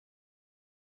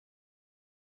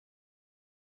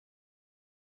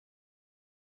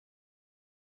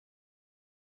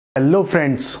Hello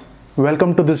friends,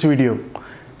 welcome to this video,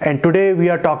 and today we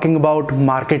are talking about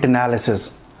market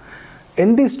analysis.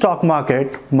 In the stock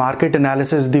market, market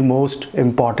analysis is the most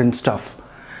important stuff.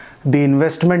 The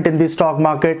investment in the stock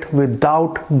market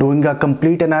without doing a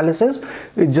complete analysis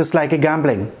is just like a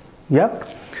gambling. Yep.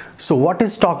 So what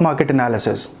is stock market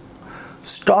analysis?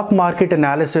 Stock market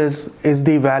analysis is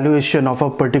the evaluation of a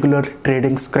particular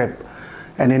trading script,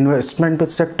 an investment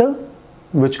sector,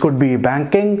 which could be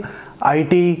banking,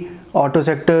 IT, auto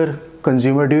sector,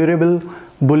 consumer durable,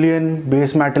 bullion,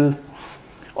 base metal,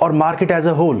 or market as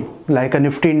a whole, like a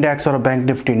Nifty index or a bank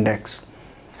Nifty index.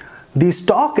 The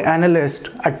stock analyst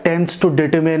attempts to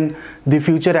determine the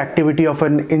future activity of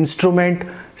an instrument,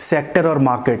 sector, or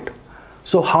market.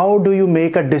 So how do you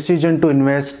make a decision to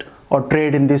invest or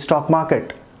trade in the stock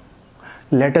market?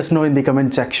 Let us know in the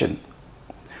comment section.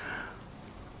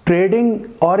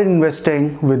 Trading or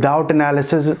investing without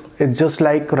analysis is just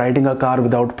like riding a car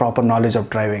without proper knowledge of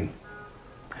driving.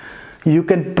 You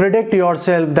can predict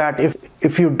yourself that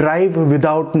if you drive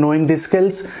without knowing the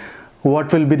skills,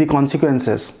 what will be the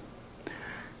consequences.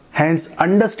 Hence,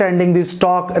 understanding the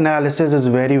stock analysis is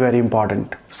very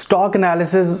important. Stock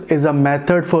analysis is a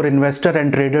method for investor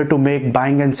and trader to make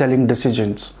buying and selling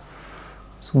decisions.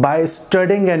 By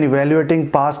studying and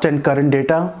evaluating past and current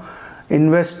data,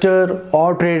 investor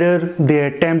or trader, they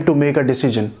attempt to make a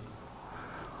decision.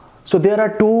 So there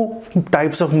are two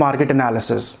types of market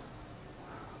analysis.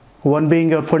 One being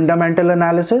your fundamental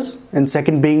analysis and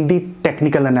second being the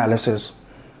technical analysis.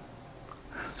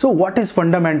 So what is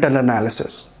fundamental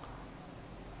analysis?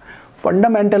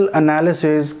 Fundamental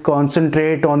analysis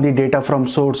concentrate on the data from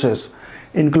sources,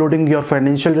 including your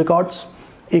financial records,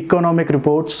 economic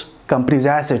reports, company's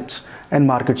assets, and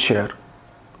market share.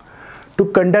 To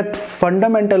conduct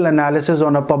fundamental analysis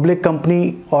on a public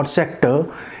company or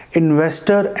sector,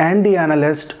 investor and the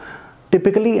analyst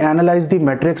typically analyze the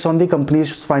metrics on the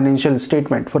company's financial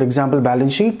statement, for example,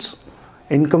 balance sheets,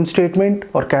 income statement,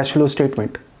 or cash flow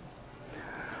statement.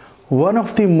 One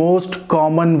of the most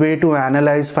common way to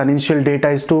analyze financial data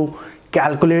is to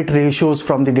calculate ratios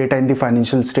from the data in the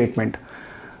financial statement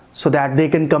so that they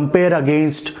can compare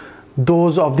against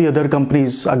those of the other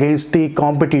companies, against the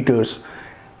competitors,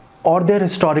 or their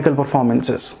historical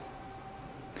performances.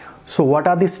 So what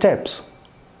are the steps?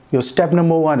 Your step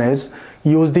number one is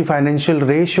use the financial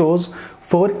ratios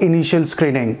for initial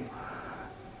screening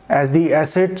as the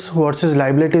assets versus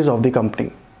liabilities of the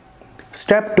company.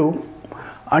 Step two,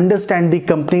 understand the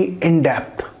company in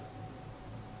depth.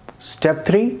 Step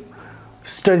three,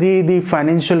 study the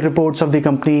financial reports of the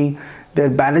company, their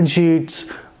balance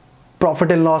sheets,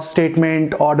 profit and loss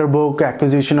statement, order book,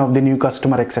 acquisition of the new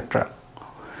customer, etc.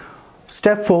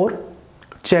 Step 4,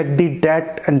 check the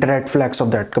debt and red flags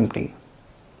of that company.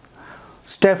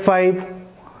 Step 5,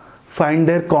 find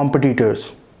their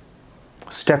competitors.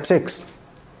 Step 6,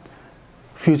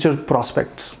 future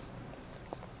prospects.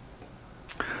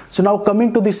 So now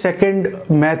coming to the second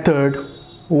method,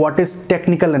 what is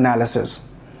technical analysis?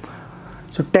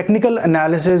 So technical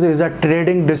analysis is a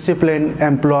trading discipline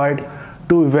employed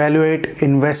to evaluate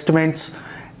investments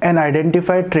and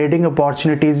identify trading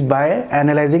opportunities by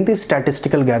analyzing the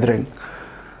statistical gathering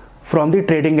from the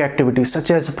trading activities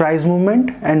such as price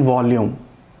movement and volume.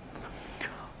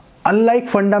 Unlike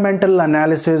fundamental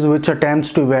analysis, which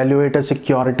attempts to evaluate a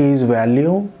security's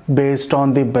value based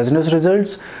on the business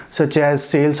results such as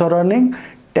sales or earning,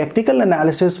 technical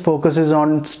analysis focuses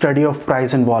on study of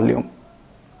price and volume.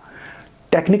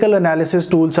 Technical analysis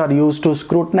tools are used to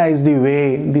scrutinize the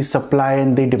way the supply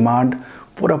and the demand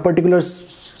for a particular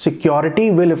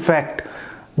security will affect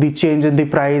the change in the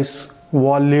price,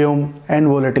 volume, and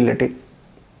volatility.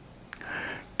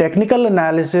 Technical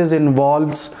analysis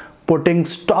involves putting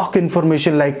stock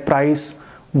information like price,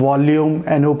 volume,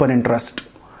 and open interest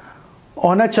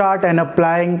on a chart and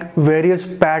applying various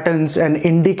patterns and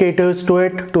indicators to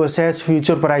it to assess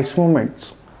future price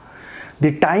movements.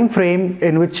 The time frame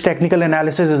in which technical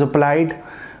analysis is applied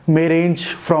may range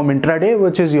from intraday,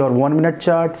 which is your 1 minute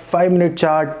chart, 5 minute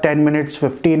chart, 10 minutes,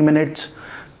 15 minutes,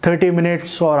 30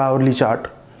 minutes, or hourly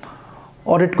chart.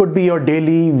 Or it could be your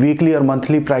daily, weekly, or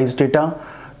monthly price data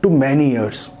to many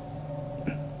years.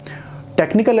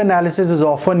 Technical analysis is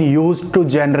often used to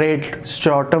generate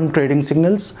short-term trading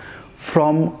signals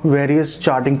from various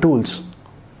charting tools,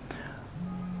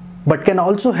 but can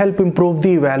also help improve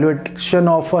the evaluation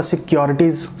of a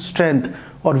security's strength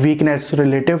or weakness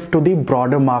relative to the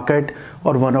broader market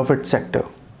or one of its sector.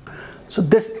 So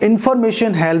this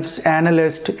information helps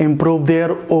analysts improve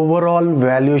their overall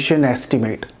valuation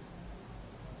estimate.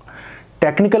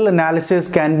 Technical analysis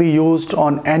can be used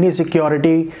on any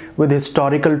security with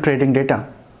historical trading data.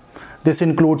 This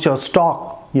includes your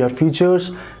stock, your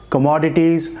futures,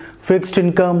 commodities, fixed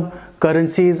income,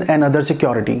 currencies, and other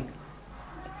security.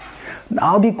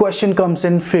 Now the question comes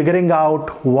in figuring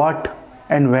out what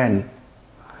and when.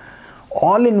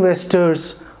 All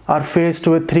investors are faced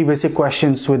with three basic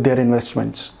questions with their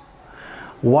investments: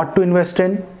 what to invest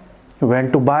in,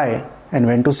 when to buy, and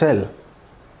when to sell.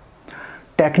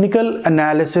 Technical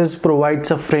analysis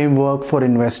provides a framework for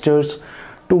investors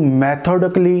to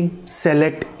methodically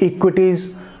select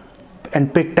equities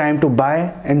and pick time to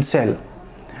buy and sell.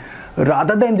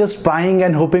 Rather than just buying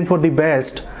and hoping for the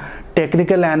best,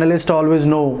 technical analysts always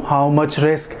know how much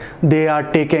risk they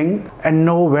are taking and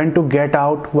know when to get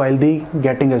out while the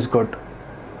getting is good.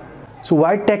 So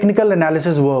why technical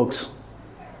analysis works?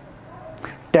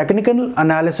 Technical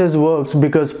analysis works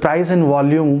because price and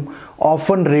volume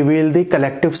often reveal the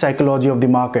collective psychology of the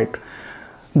market,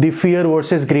 the fear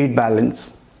versus greed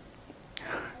balance.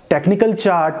 Technical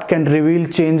chart can reveal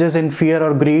changes in fear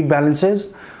or greed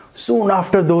balances soon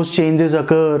after those changes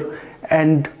occur,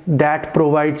 and that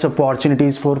provides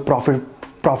opportunities for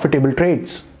profitable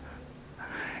trades.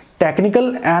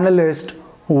 Technical analysts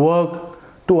work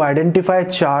to identify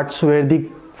charts where the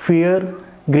fear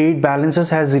greed balances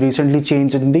has recently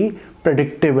changed in the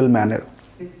predictable manner.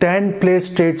 Then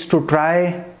place trades to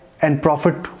try and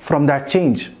profit from that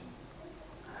change.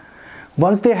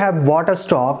 Once they have bought a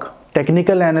stock,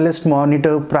 technical analysts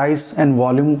monitor price and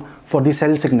volume for the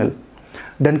sell signal.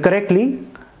 Done correctly,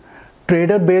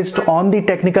 traders based on the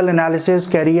technical analysis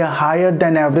carry a higher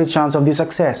than average chance of the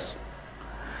success.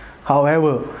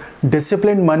 However,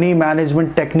 disciplined money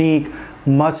management technique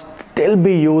must still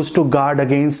be used to guard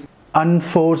against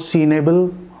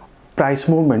unforeseeable price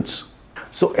movements.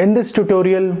 So in this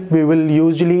tutorial, we will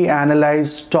usually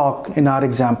analyze stock in our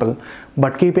example,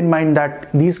 but keep in mind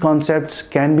that these concepts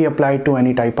can be applied to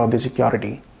any type of the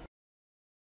security.